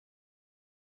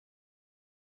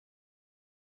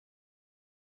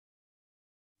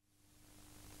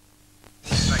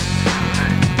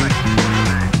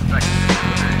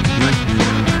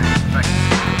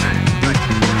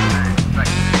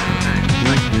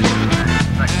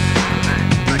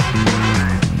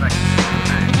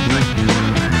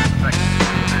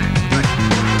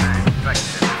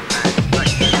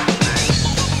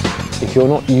if you're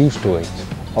not used to it,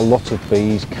 a lot of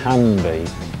bees can be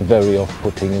very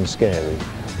off-putting and scary.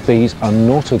 Bees are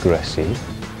not aggressive.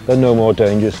 They're no more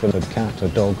dangerous than a cat, a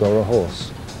dog or a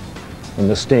horse. And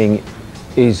the sting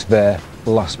is their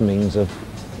last means of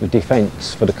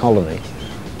defence for the colony.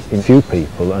 In few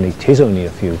people, and it is only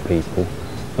a few people,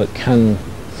 that can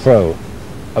throw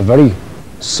a very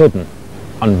sudden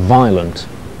and violent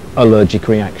allergic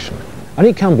reaction. And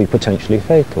it can be potentially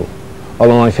fatal.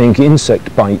 Although I think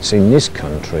insect bites in this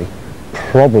country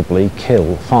probably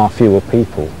kill far fewer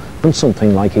people than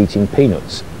something like eating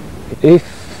peanuts. If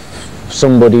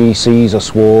somebody sees a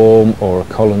swarm or a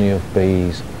colony of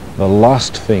bees, the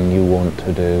last thing you want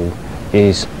to do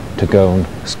is to go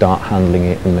and start handling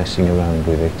it and messing around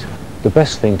with it. The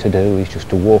best thing to do is just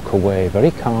to walk away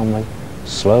very calmly,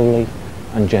 slowly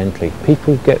and gently.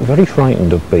 People get very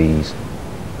frightened of bees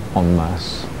en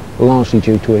masse, largely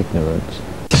due to ignorance.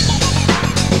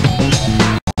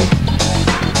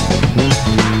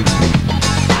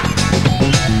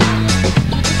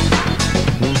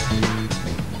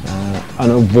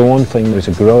 And the one thing there's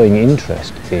a growing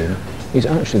interest in is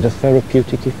actually the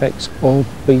therapeutic effects of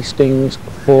bee stings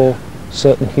for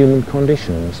certain human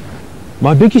conditions.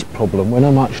 My biggest problem when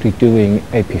I'm actually doing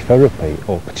apitherapy,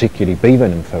 or particularly bee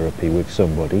venom therapy with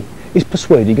somebody, is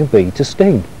persuading a bee to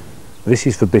sting. This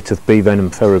is the bit of bee venom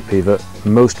therapy that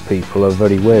most people are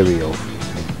very wary of.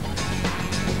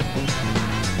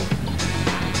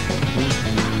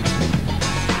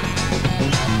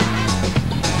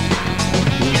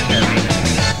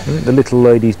 The little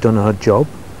lady's done her job.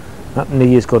 That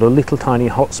knee has got a little tiny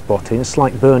hot spot in, a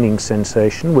slight burning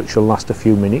sensation which will last a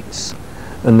few minutes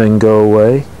and then go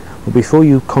away. But before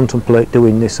you contemplate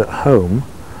doing this at home,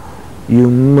 you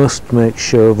must make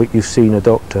sure that you've seen a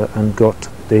doctor and got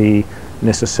the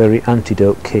necessary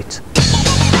antidote kit.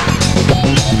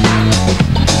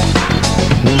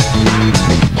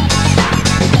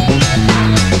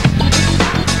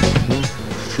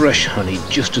 Fresh honey,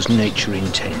 just as nature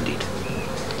intended.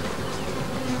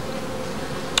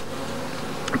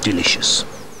 Delicious.